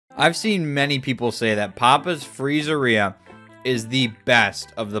I've seen many people say that Papa's Freezeria is the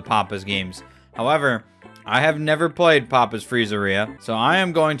best of the Papa's games. However, I have never played Papa's Freezeria, so I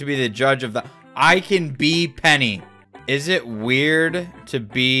am going to be the judge of the... I can be Penny. Is it weird to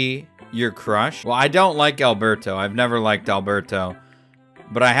be your crush? Well, I don't like Alberto. I've never liked Alberto.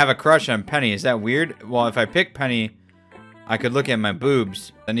 But I have a crush on Penny. Is that weird? Well, if I pick Penny, I could look at my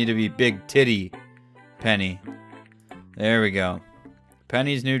boobs. I need to be big titty Penny. There we go.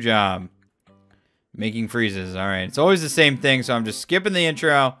 Penny's new job. Making freezes. Alright. It's always the same thing, so I'm just skipping the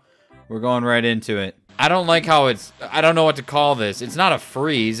intro. We're going right into it. I don't like how it's... I don't know what to call this. It's not a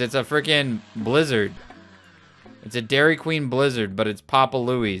freeze. It's a freaking blizzard. It's a Dairy Queen blizzard, but it's Papa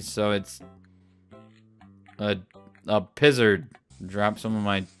Louie's, so it's... a pizzard. Drop some of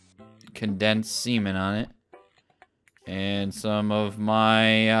my condensed semen on it. And some of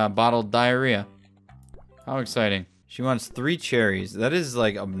my bottled diarrhea. How exciting. She wants 3 cherries. That is,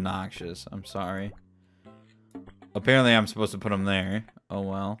 like, obnoxious. I'm sorry. Apparently, I'm supposed to put them there. Oh,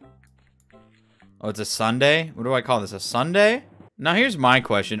 well. Oh, it's a sundae? What do I call this? A sundae? Now, here's my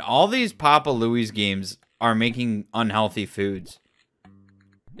question. All these Papa Louie's games are making unhealthy foods.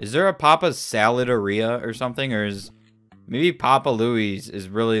 Is there a Papa's Saladeria or something? Or is... maybe Papa Louie's is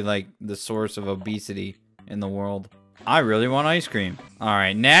really, like, the source of obesity in the world. I really want ice cream.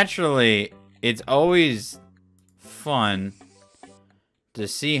 Alright, naturally, it's always... fun to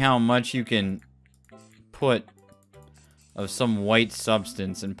see how much you can put of some white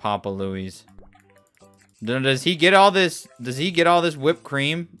substance in Papa Louie's. Does he get all this? Does he get all this whipped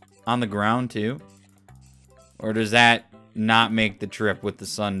cream on the ground too? Or does that not make the trip with the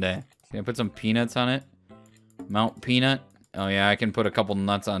sundae? Can I put some peanuts on it? Mount peanut? Oh yeah, I can put a couple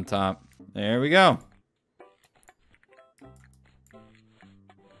nuts on top. There we go.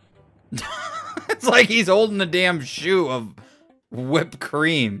 It's like he's holding a damn shoe of whipped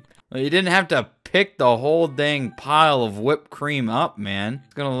cream. You didn't have to pick the whole dang pile of whipped cream up, man.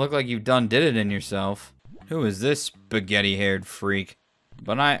 It's gonna look like you've done did it in yourself. Who is this spaghetti-haired freak?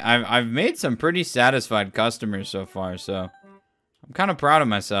 But I've made some pretty satisfied customers so far, so I'm kind of proud of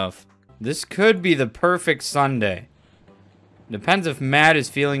myself. This could be the perfect sundae. Depends if Matt is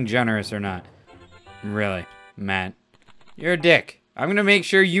feeling generous or not. Really, Matt. You're a dick. I'm going to make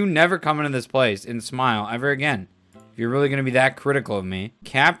sure you never come into this place and smile ever again. If you're really going to be that critical of me.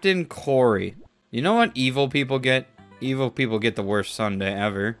 Captain Corey. You know what evil people get? Evil people get the worst sundae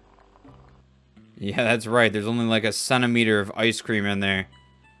ever. Yeah, that's right. There's only like a centimeter of ice cream in there.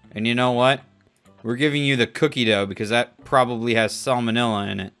 And you know what? We're giving you the cookie dough because that probably has salmonella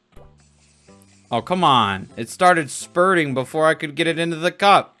in it. Oh, come on. It started spurting before I could get it into the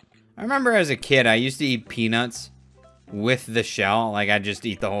cup. I remember as a kid, I used to eat peanuts with the shell. Like, I'd just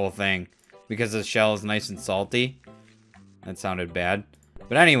eat the whole thing because the shell is nice and salty. That sounded bad.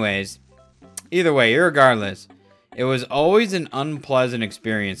 But anyways, either way, irregardless, it was always an unpleasant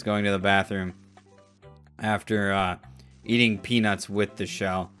experience going to the bathroom after eating peanuts with the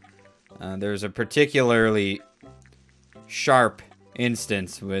shell. There's a particularly sharp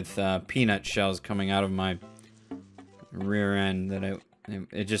instance with peanut shells coming out of my rear end that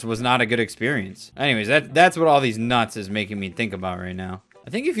it just was not a good experience. Anyways, that's what all these nuts is making me think about right now. I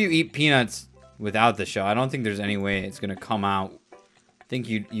think if you eat peanuts without the shell, I don't think there's any way it's gonna come out. I think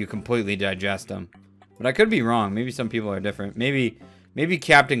you completely digest them. But I could be wrong. Maybe some people are different. Maybe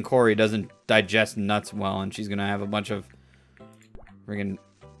Captain Corey doesn't digest nuts well, and she's gonna have a bunch of friggin'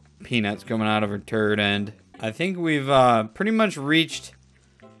 peanuts coming out of her turd end. I think we've pretty much reached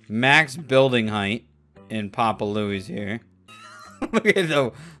max building height in Papa Louie's here. Look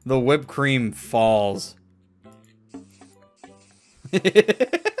at the whipped cream falls.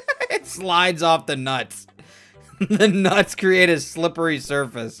 It slides off the nuts. The nuts create a slippery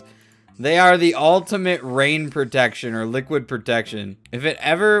surface. They are the ultimate rain protection or liquid protection. If it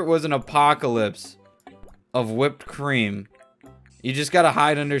ever was an apocalypse of whipped cream, you just gotta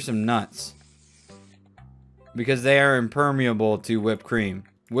hide under some nuts. Because they are impermeable to whipped cream.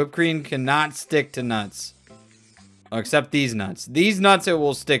 Whipped cream cannot stick to nuts. Except these nuts. These nuts it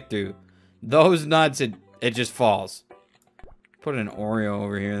will stick to. Those nuts, it just falls. Put an Oreo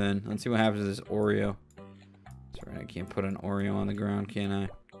over here then. Let's see what happens to this Oreo. That's right, I can't put an Oreo on the ground, can I?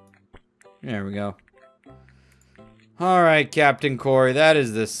 There we go. Alright, Captain Corey. That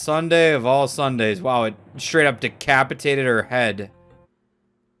is the Sunday of all Sundays. Wow, it straight up decapitated her head.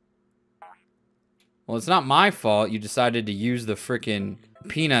 Well, it's not my fault you decided to use the frickin'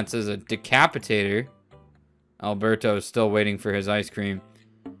 peanuts as a decapitator. Alberto is still waiting for his ice cream.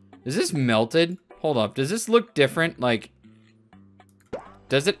 Is this melted? Hold up. Does this look different? Like,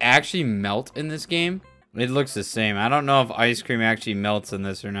 does it actually melt in this game? It looks the same. I don't know if ice cream actually melts in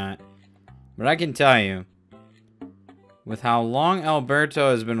this or not. But I can tell you, with how long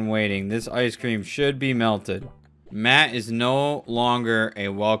Alberto has been waiting, this ice cream should be melted. Matt is no longer a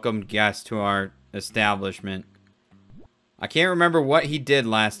welcomed guest to our establishment. I can't remember what he did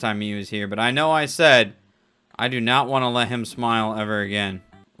last time he was here, but I know I said I do not want to let him smile ever again.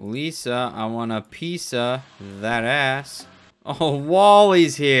 Lisa, I want a piece of that ass. Oh,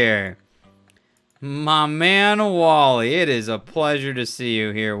 Wally's here. My man, Wally. It is a pleasure to see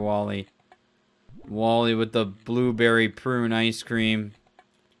you here, Wally. Wally with the blueberry prune ice cream.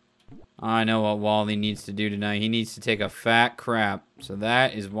 I know what Wally needs to do tonight. He needs to take a fat crap. So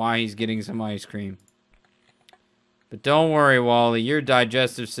that is why he's getting some ice cream. But don't worry, Wally. Your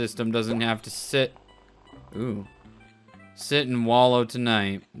digestive system doesn't have to sit... Ooh. Sit and wallow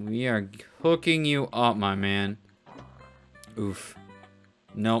tonight. We are hooking you up, my man. Oof.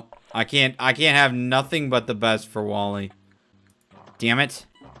 Nope. I can't have nothing but the best for Wally. Damn it.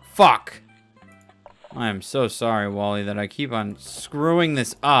 Fuck. I am so sorry, Wally, that I keep on screwing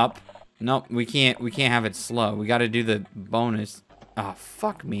this up. Nope, we can't have it slow. We gotta do the bonus. Oh,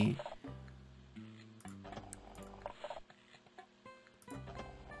 fuck me.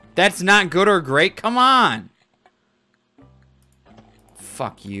 That's not good or great? Come on.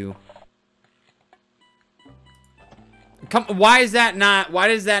 Fuck you. Why is that not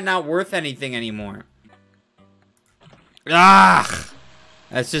worth anything anymore? Ah!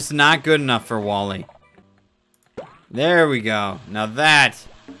 That's just not good enough for Wally. There we go. Now that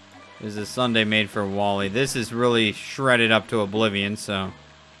is a sundae made for Wally. This is really shredded up to oblivion, so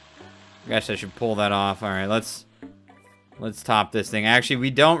I guess I should pull that off. All right, let's top this thing. Actually,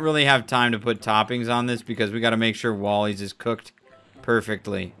 we don't really have time to put toppings on this because we got to make sure Wally's is cooked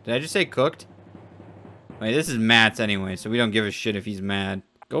perfectly. Did I just say cooked? Wait, this is Matt's anyway, so we don't give a shit if he's mad.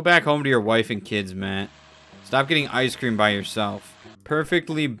 Go back home to your wife and kids, Matt. Stop getting ice cream by yourself.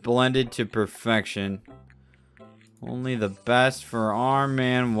 Perfectly blended to perfection. Only the best for our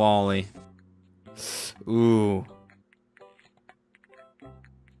man Wally. Ooh.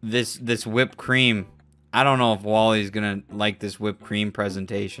 This whipped cream. I don't know if Wally's gonna like this whipped cream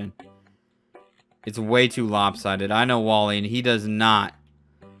presentation. It's way too lopsided. I know Wally, and he does not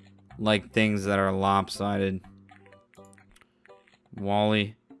like things that are lopsided.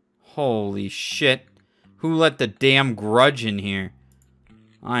 Wally. Holy shit. Who let the damn grudge in here?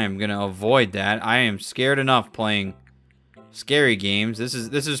 I am gonna avoid that. I am scared enough playing scary games. This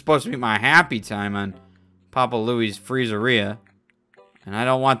is supposed to be my happy time on Papa Louie's Freezeria. And I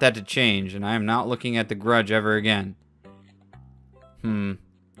don't want that to change, and I am not looking at the grudge ever again.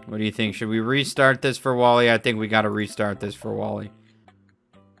 What do you think? Should we restart this for Wally? I think we gotta restart this for Wally.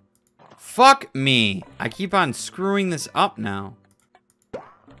 Fuck me! I keep on screwing this up now.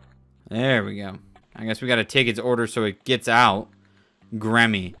 There we go. I guess we gotta take its order so it gets out.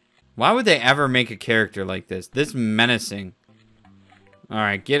 Gremmy. Why would they ever make a character like this? This menacing.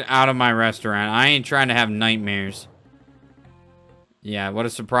 Alright, get out of my restaurant. I ain't trying to have nightmares. Yeah, what a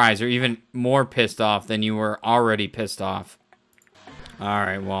surprise. You're even more pissed off than you were already pissed off.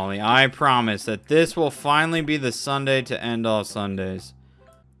 Alright, Wally. I promise that this will finally be the Sunday to end all Sundays.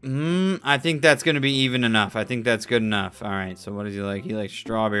 I think that's going to be even enough. I think that's good enough. Alright, so what does he like? He likes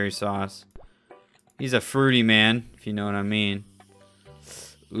strawberry sauce. He's a fruity man, if you know what I mean.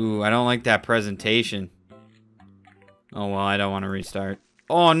 Ooh, I don't like that presentation. Oh, well, I don't want to restart.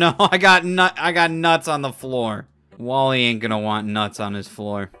 Oh, no, I got nuts on the floor. Wally ain't gonna want nuts on his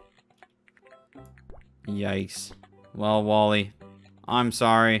floor. Yikes. Well, Wally, I'm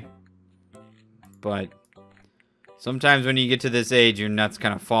sorry. But sometimes when you get to this age, your nuts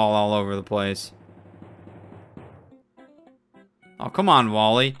kind of fall all over the place. Oh, come on,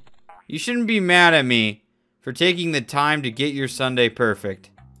 Wally. You shouldn't be mad at me for taking the time to get your sundae perfect.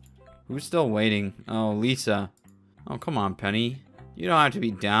 Who's still waiting? Oh, Lisa. Oh, come on, Penny. You don't have to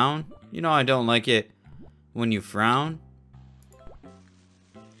be down. You know I don't like it when you frown.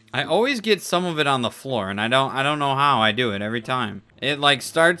 I always get some of it on the floor, and I don't know how I do it every time. It like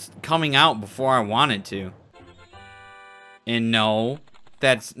starts coming out before I want it to. And no,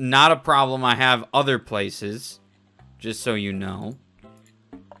 that's not a problem I have other places. Just so you know.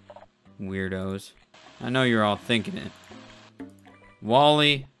 Weirdos. I know you're all thinking it.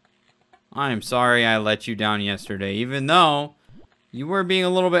 Wally, I am sorry I let you down yesterday, even though you were being a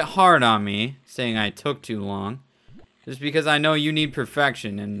little bit hard on me, saying I took too long. Just because I know you need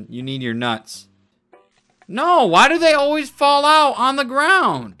perfection and you need your nuts. No, why do they always fall out on the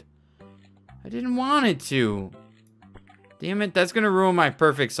ground? I didn't want it to. Damn it, that's going to ruin my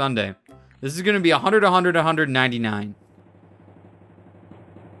perfect sundae. This is going to be 100, 100, 199.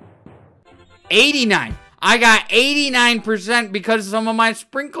 89. I got 89% because some of my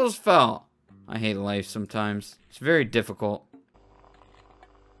sprinkles fell. I hate life sometimes. It's very difficult.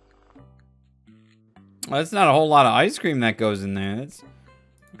 Well, that's not a whole lot of ice cream that goes in there. That's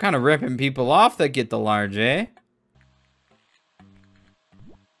kind of ripping people off that get the large, eh?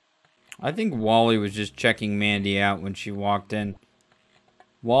 I think Wally was just checking Mandy out when she walked in.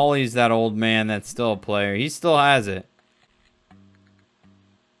 Wally's that old man that's still a player. He still has it.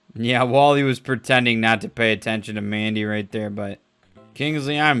 Yeah, Wally was pretending not to pay attention to Mandy right there, but...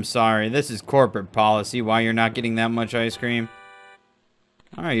 Kingsley, I'm sorry. This is corporate policy. Why you're not getting that much ice cream?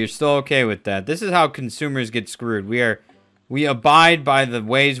 Alright, you're still okay with that. This is how consumers get screwed. We abide by the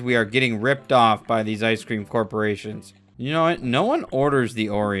ways we are getting ripped off by these ice cream corporations. You know what? No one orders the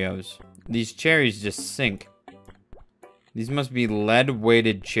Oreos. These cherries just sink. These must be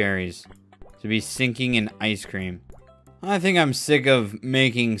lead-weighted cherries to be sinking in ice cream. I think I'm sick of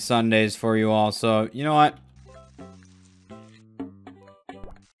making sundaes for you all, so you know what?